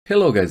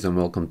Hello guys and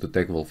welcome to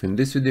TechWolf. In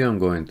this video I'm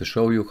going to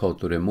show you how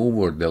to remove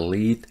or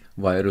delete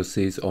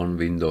viruses on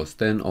Windows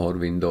 10 or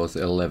Windows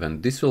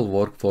 11. This will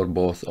work for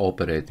both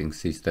operating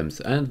systems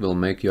and will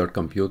make your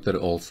computer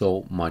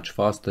also much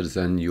faster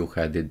than you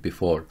had it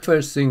before.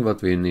 First thing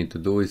what we need to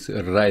do is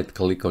right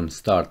click on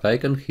start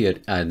icon here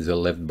at the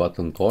left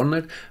bottom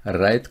corner,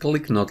 right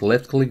click, not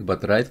left click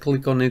but right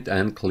click on it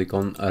and click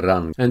on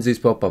run. And this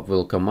pop-up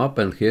will come up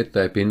and here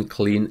type in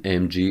clean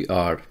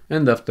mgr.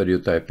 And after you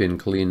type in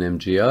clean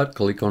mgr,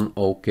 click on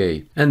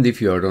OK. And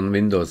if you are on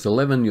Windows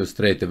 11 you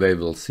straight away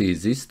will see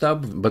this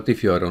tab, but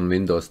if you are on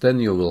Windows 10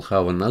 you will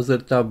have another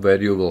tab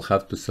where you will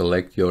have to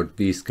select your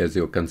disk. As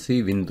you can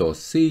see,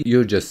 Windows C,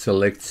 you just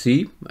select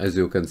C, as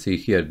you can see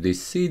here,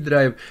 this C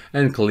drive,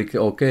 and click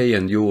OK,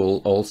 and you will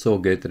also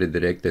get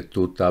redirected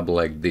to tab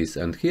like this.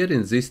 And here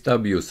in this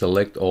tab you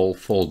select all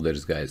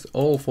folders, guys,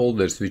 all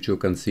folders which you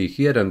can see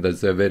here, and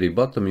at the very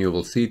bottom you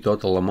will see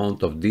total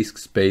amount of disk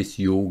space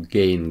you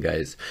gain,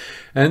 guys.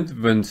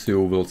 And once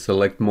you will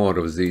select more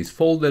of these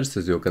folders,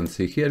 as you can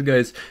see here,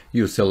 guys,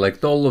 you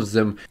select all of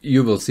them,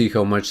 you will see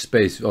how much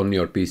space on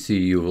your PC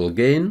you will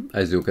gain.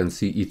 As you can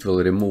see, it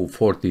will remove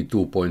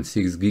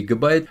 42.6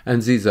 GB,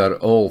 and these are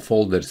all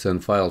folders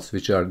and files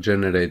which are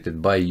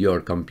generated by your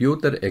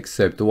computer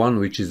except one,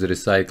 which is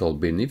recycle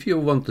bin. If you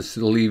want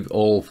to leave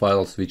all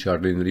files which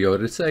are in your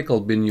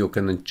recycle bin, you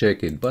can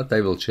check it, but I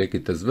will check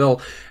it as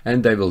well,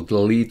 and I will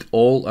delete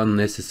all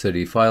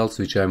unnecessary files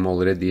which I'm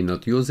already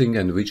not using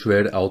and which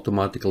were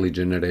automatically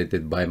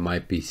generated by my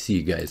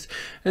PC, guys.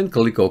 And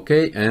click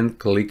OK and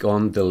click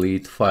on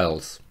delete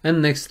files.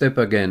 And next step,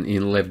 again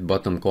in left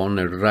bottom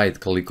corner, right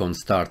click on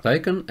start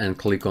icon and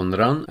click on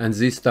run, and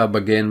this tab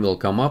again will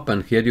come up,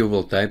 and here you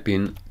will type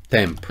in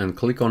temp and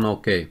click on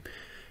OK.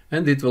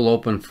 And it will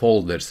open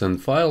folders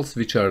and files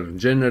which are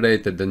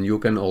generated, and you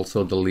can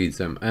also delete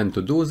them. And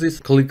to do this,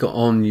 click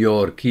on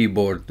your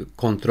keyboard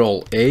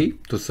Ctrl A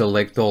to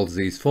select all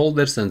these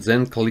folders, and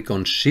then click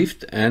on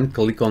Shift and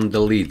click on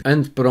delete,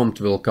 and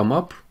prompt will come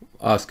up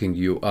asking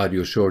you, are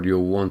you sure you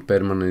won't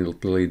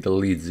permanently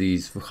delete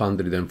these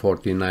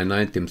 149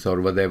 items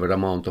or whatever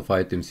amount of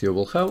items you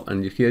will have.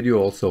 And here you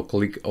also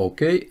click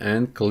OK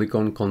and click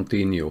on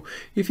continue.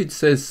 If it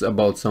says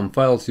about some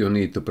files you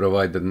need to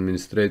provide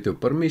administrative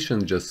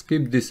permission, just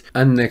skip this.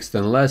 And next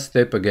and last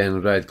step,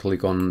 again right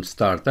click on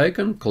start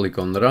icon, click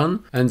on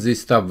run, and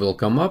this tab will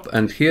come up,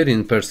 and here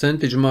in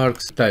percentage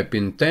marks type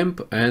in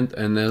temp and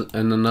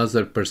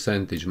another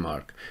percentage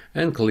mark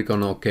and click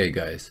on OK,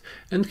 guys.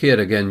 And here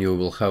again you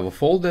will have a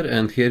folder,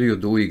 and here you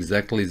do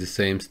exactly the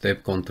same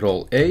step,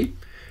 Ctrl A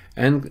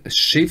and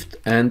Shift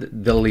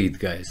and delete,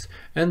 guys,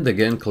 and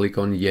again click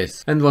on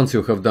yes. And once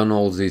you have done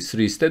all these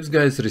three steps,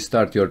 guys,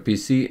 restart your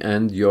PC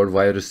and your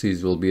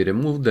viruses will be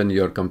removed and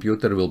your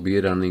computer will be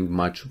running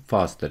much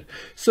faster.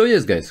 So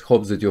yes guys,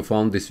 hope that you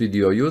found this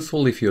video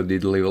useful. If you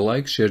did, leave a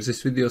like, share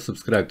this video,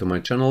 subscribe to my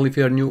channel if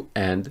you are new,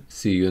 and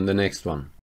see you in the next one.